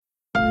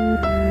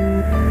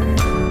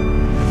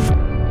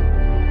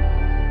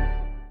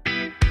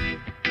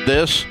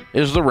This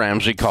is the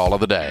Ramsey Call of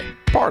the Day,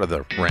 part of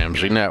the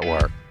Ramsey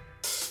Network.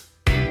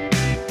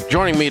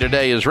 Joining me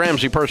today is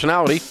Ramsey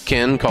personality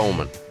Ken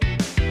Coleman.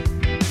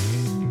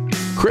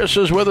 Chris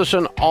is with us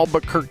in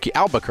Albuquerque,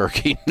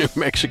 New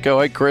Mexico.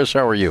 Hey, Chris,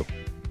 how are you?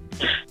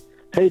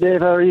 Hey, Dave,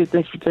 how are you?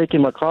 Thanks for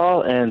taking my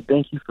call, and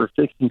thank you for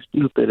fixing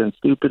stupid, and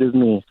stupid is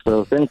me.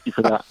 So thank you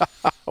for that.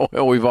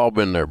 Well, we've all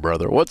been there,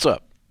 brother. What's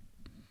up?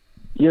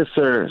 Yes,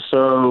 sir.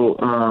 So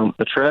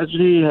a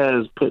tragedy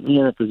has put me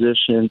in a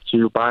position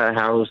to buy a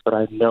house that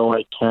I know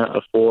I can't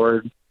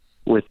afford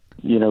with,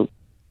 20%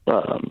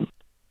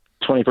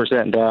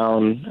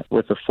 down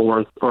with a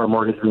fourth, or a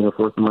mortgage being a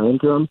fourth of my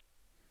income.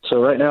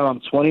 So right now I'm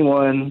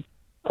 21.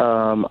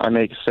 I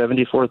make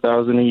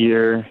 $74,000 a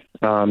year.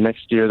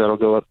 Next year that'll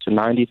go up to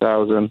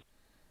 $90,000.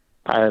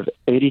 I have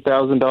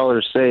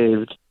 $80,000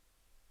 saved.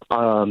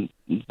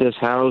 This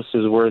house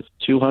is worth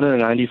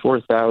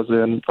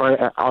 $294,000.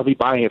 Or I'll be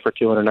buying it for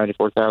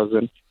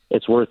 $294,000.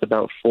 It's worth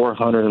about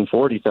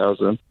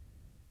 $440,000.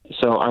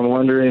 So I'm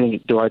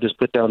wondering, do I just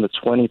put down the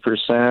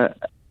 20%,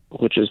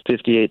 which is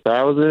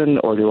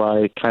 $58,000, or do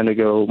I kind of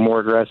go more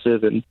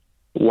aggressive and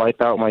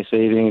wipe out my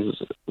savings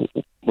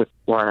with,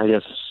 I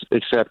guess,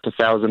 accept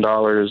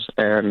 $1,000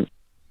 and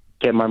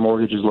get my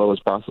mortgage as low as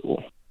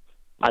possible?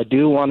 I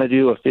do want to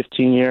do a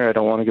 15-year. I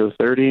don't want to go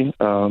 30.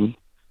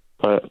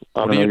 But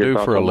what do you do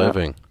for a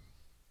living?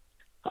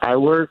 I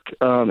work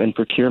in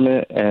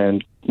procurement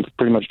and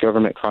pretty much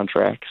government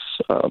contracts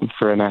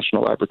for a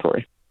national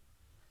laboratory.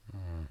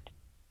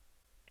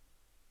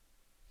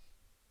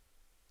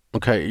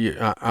 Okay,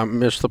 I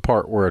missed the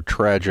part where a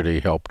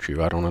tragedy helped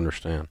you. I don't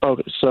understand.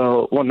 Okay,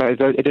 so no, it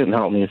didn't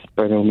help me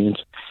by no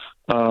means.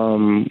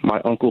 My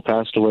uncle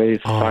passed away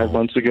 5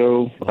 months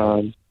ago,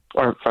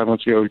 or 5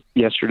 months ago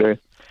yesterday,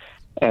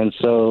 and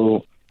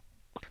so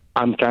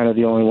I'm kind of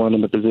the only one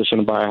in the position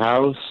to buy a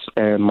house,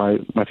 and my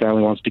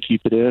family wants to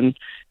keep it in,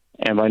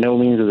 and by no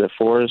means is it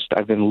forced.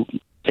 I've been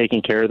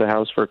taking care of the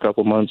house for a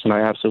couple months, and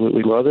I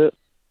absolutely love it.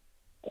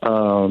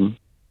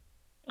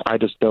 I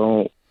just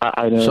don't.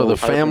 I know. So the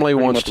family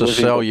wants to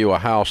sell you a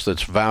house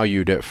that's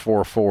valued at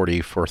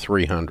 $440 for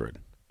 $300.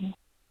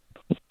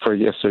 For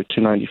yes, sir,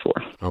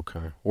 $294.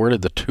 Okay, where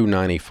did the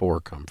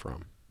 $294 come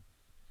from?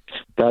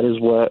 That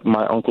is what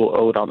my uncle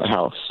owed on the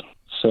house.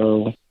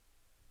 So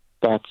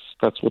that's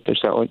what they're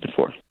selling it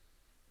for.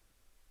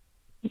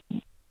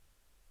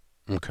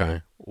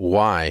 Okay,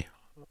 why?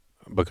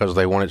 Because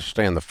they want it to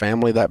stay in the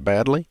family that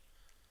badly?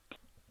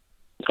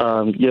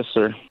 Yes,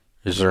 sir.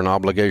 Is there an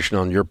obligation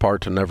on your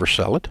part to never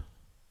sell it?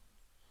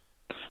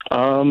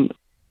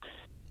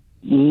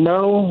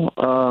 No.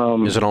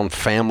 Is it on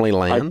family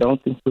land? I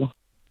don't think so.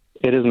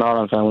 It is not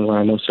on family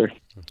land, no, sir.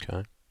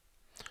 Okay.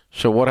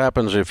 So what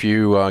happens if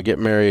you get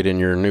married and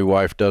your new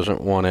wife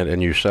doesn't want it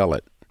and you sell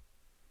it?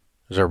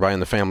 Is everybody in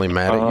the family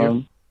mad at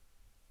you?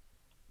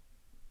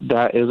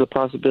 That is a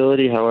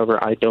possibility.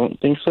 However, I don't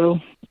think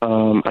so.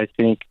 I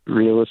think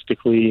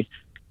realistically,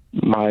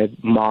 my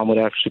mom would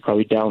actually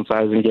probably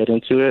downsize and get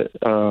into it.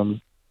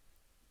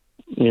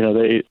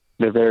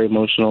 They're very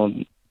emotional.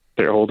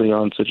 They're holding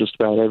on to just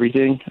about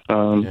everything.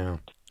 And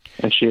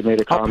she had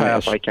made a comment,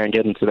 if I can't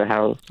get into the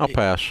house. I'll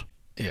pass.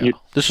 Yeah.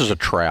 This is a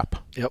trap.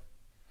 Yep.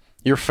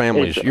 Your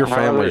family's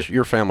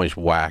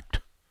whacked.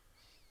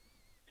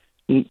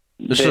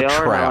 This is a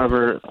trap.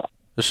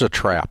 This is a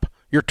trap.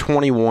 You're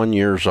 21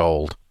 years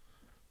old.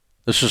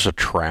 This is a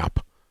trap.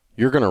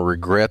 You're going to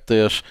regret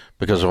this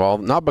because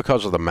of not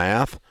because of the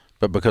math,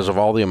 but because of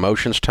all the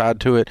emotions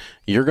tied to it.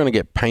 You're going to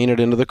get painted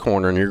into the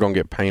corner, and you're going to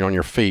get paint on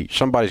your feet.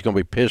 Somebody's going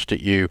to be pissed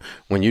at you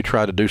when you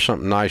try to do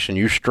something nice and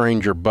you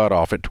strained your butt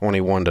off at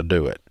 21 to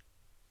do it.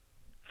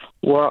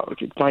 Well,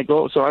 my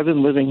goal. So I've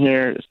been living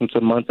here since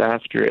a month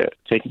after it,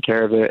 taking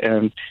care of it,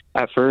 and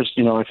at first,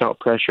 I felt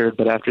pressured,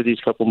 but after these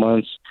couple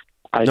months,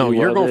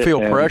 you're going to feel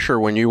pressure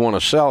when you want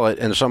to sell it,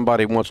 and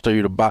somebody wants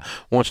to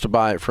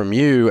buy it from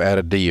you at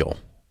a deal.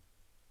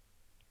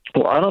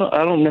 Well, I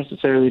don't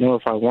necessarily know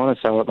if I want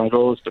to sell it. My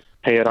goal is to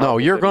pay it off. No,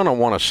 you're going to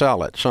want to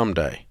sell it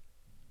someday.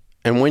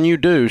 And when you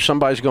do,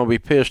 somebody's going to be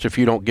pissed if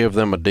you don't give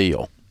them a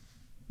deal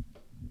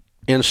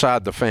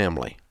inside the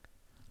family.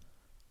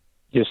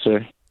 Yes,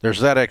 sir.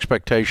 There's that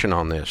expectation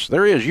on this.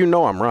 There is.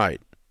 I'm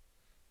right.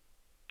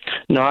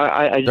 No,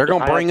 they're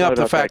going to bring up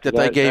the fact that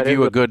they gave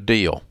you a good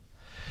deal.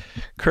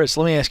 Chris,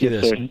 let me ask you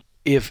this. Sir.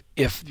 If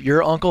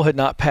your uncle had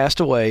not passed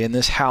away and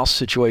this house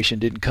situation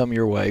didn't come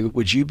your way,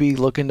 would you be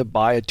looking to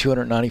buy a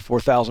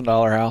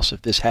 $294,000 house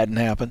if this hadn't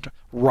happened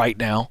right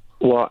now?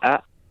 Well,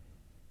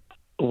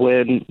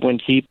 when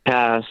he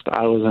passed,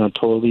 I was in a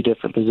totally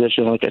different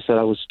position. Like I said,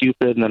 I was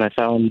stupid, and then I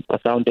found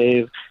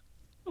Dave.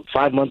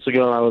 5 months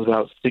ago, I was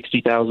about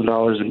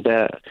 $60,000 in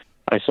debt.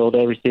 I sold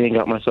everything,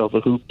 got myself a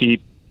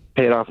hoopty,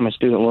 paid off my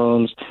student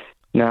loans.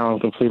 Now I'm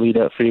completely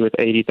debt free with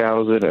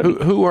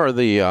 $80,000. Who are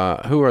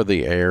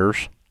the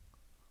heirs?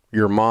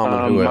 Your mom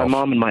and who else? My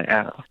mom and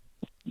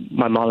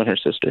my mom and her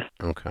sister.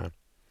 Okay.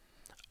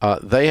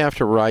 They have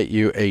to write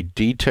you a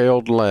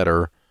detailed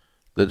letter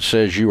that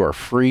says you are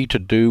free to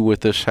do with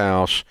this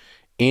house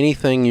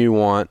anything you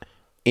want,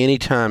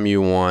 anytime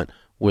you want,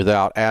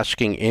 without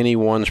asking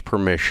anyone's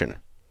permission.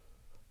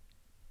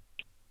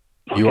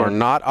 You are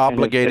not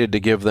obligated to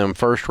give them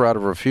first right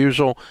of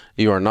refusal.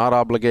 You are not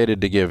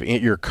obligated to give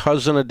your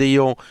cousin a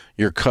deal,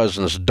 your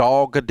cousin's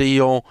dog a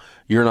deal.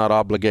 You're not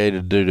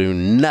obligated to do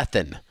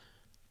nothing.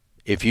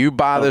 If you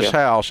buy this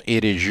house,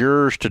 it is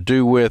yours to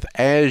do with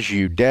as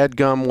you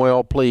dadgum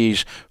well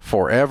please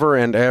forever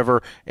and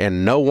ever,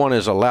 and no one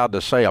is allowed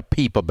to say a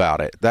peep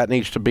about it. That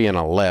needs to be in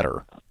a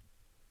letter.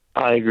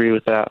 I agree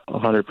with that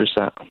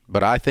 100%.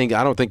 But I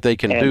don't think they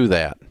can do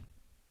that.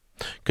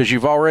 Because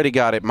you've already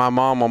got it. My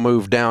mom will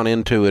move down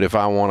into it if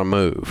I want to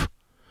move.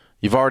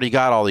 You've already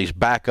got all these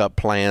backup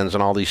plans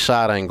and all these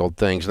side-angled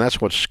things, and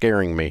that's what's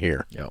scaring me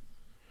here. Yep.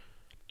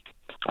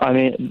 I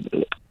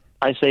mean,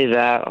 I say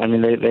that. I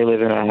mean, they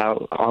live in a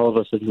house. All of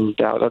us have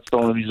moved out. That's the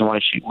only reason why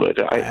she would.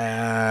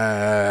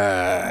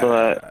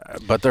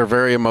 But they're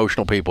very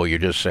emotional people, you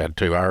just said,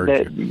 too. I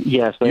heard you.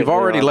 Yes. You've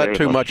already let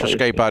too much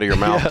escape out of your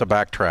mouth to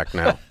backtrack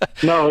now.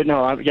 No.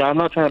 I'm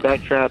not trying to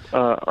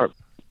backtrack.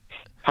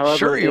 However,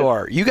 sure you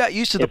are. You got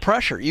used to the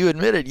pressure. You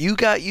admitted you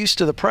got used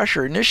to the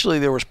pressure. Initially,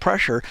 there was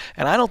pressure,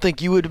 and I don't think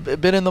you would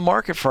have been in the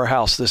market for a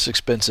house this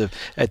expensive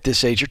at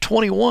this age. You're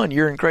 21.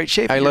 You're in great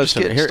shape. Hey,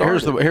 listen,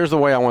 here's the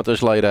way I want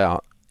this laid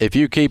out. If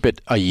you keep it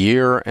a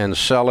year and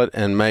sell it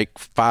and make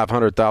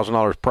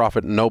 $500,000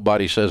 profit,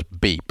 nobody says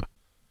beep.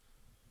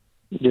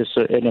 Yes,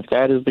 sir. And if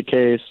that is the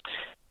case,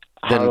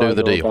 then do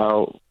the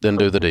deal. Then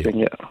do the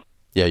deal.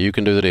 Yeah, you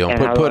can do the deal.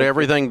 Put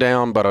everything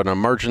down but an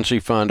emergency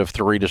fund of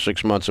 3 to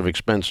 6 months of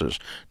expenses,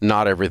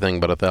 not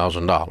everything but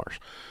 $1,000.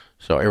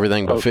 So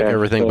everything but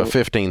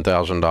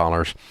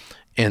 $15,000.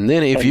 And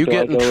then if you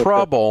get in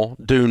trouble,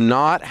 do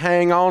not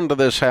hang on to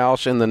this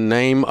house in the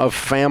name of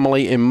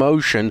family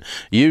emotion.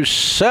 You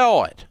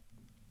sell it.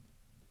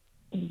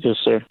 Yes,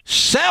 sir.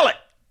 Sell it!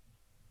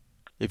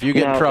 If you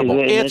get in trouble.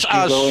 It's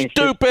a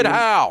stupid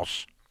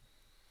house.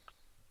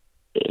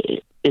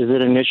 Is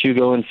it an issue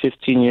going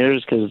 15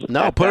 years?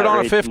 No, put it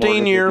on a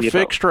 15-year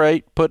fixed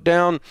rate. Put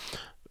down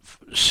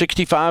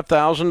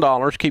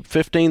 $65,000. Keep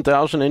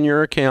 $15,000 in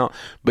your account.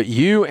 But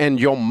you and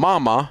your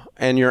mama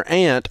and your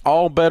aunt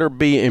all better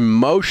be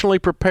emotionally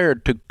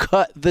prepared to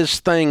cut this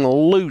thing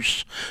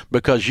loose,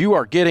 because you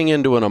are getting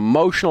into an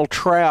emotional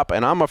trap,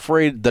 and I'm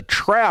afraid the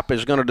trap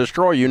is going to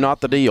destroy you,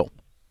 not the deal.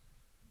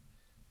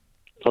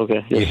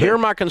 Okay. You hear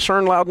my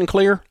concern loud and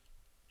clear?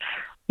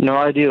 No,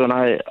 I do, and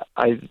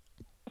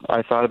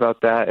I thought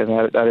about that, and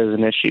that is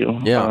an issue.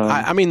 Yeah,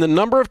 I mean, the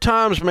number of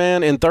times,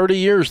 man, in 30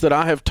 years that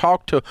I have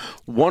talked to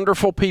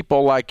wonderful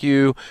people like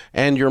you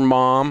and your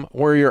mom,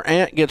 where your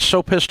aunt gets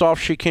so pissed off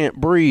she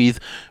can't breathe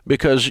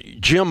because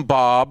Jim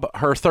Bob,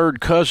 her third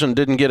cousin,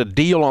 didn't get a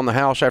deal on the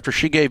house after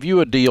she gave you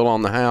a deal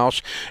on the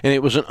house, and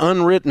it was an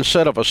unwritten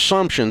set of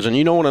assumptions, and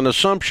you know what an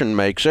assumption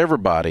makes,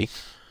 everybody.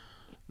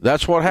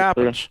 That's what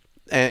happens.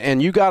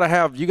 And you gotta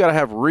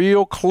have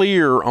real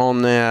clear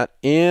on that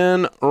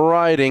in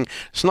writing.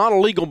 It's not a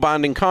legal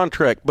binding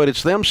contract, but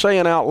it's them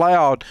saying out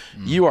loud,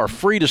 you are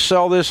free to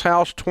sell this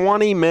house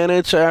 20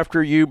 minutes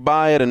after you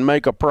buy it and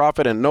make a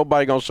profit, and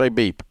nobody gonna say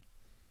beep.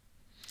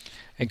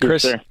 And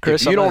Chris,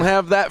 if you don't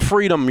have that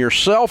freedom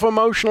yourself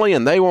emotionally,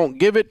 and they won't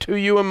give it to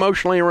you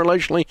emotionally and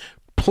relationally,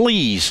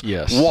 please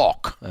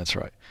walk. That's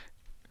right.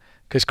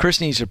 Because Chris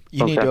need to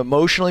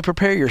emotionally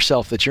prepare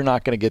yourself that you're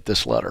not going to get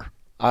this letter.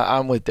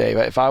 I'm with Dave.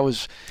 I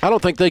don't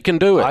think they can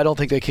do it. I don't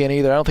think they can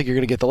either. I don't think you're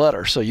going to get the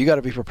letter. So you got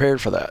to be prepared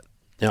for that.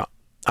 Yeah,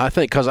 I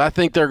think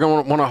they're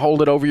going to want to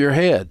hold it over your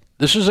head.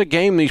 This is a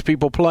game these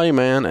people play,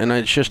 man, and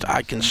it's just,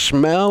 I can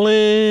smell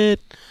it.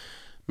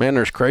 Man,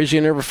 there's crazy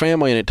in every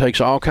family, and it takes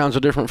all kinds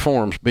of different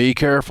forms. Be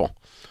careful.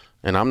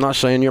 And I'm not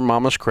saying your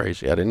mama's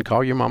crazy. I didn't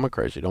call your mama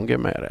crazy. Don't get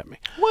mad at me.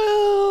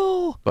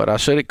 Well, but I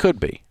said it could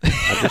be.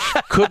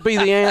 Could be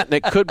the aunt, and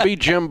it could be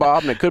Jim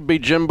Bob, and it could be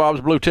Jim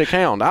Bob's blue tick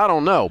hound. I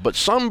don't know, but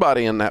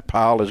somebody in that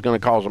pile is going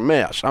to cause a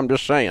mess. I'm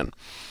just saying.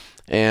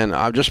 And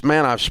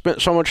I've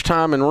spent so much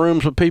time in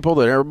rooms with people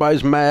that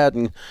everybody's mad,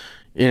 and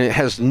it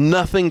has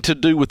nothing to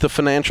do with the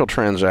financial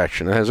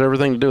transaction. It has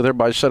everything to do with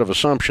everybody's set of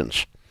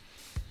assumptions.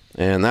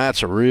 And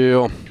that's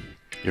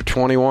you're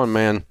 21,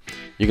 man.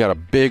 You got a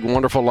big,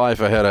 wonderful life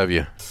ahead of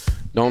you.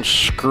 Don't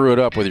screw it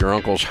up with your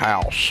uncle's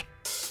house.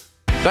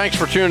 Thanks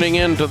for tuning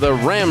in to the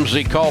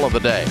Ramsey Call of the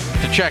Day.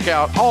 To check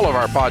out all of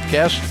our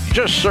podcasts,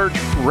 just search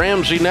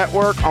Ramsey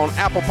Network on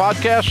Apple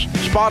Podcasts,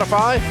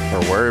 Spotify,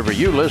 or wherever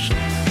you listen.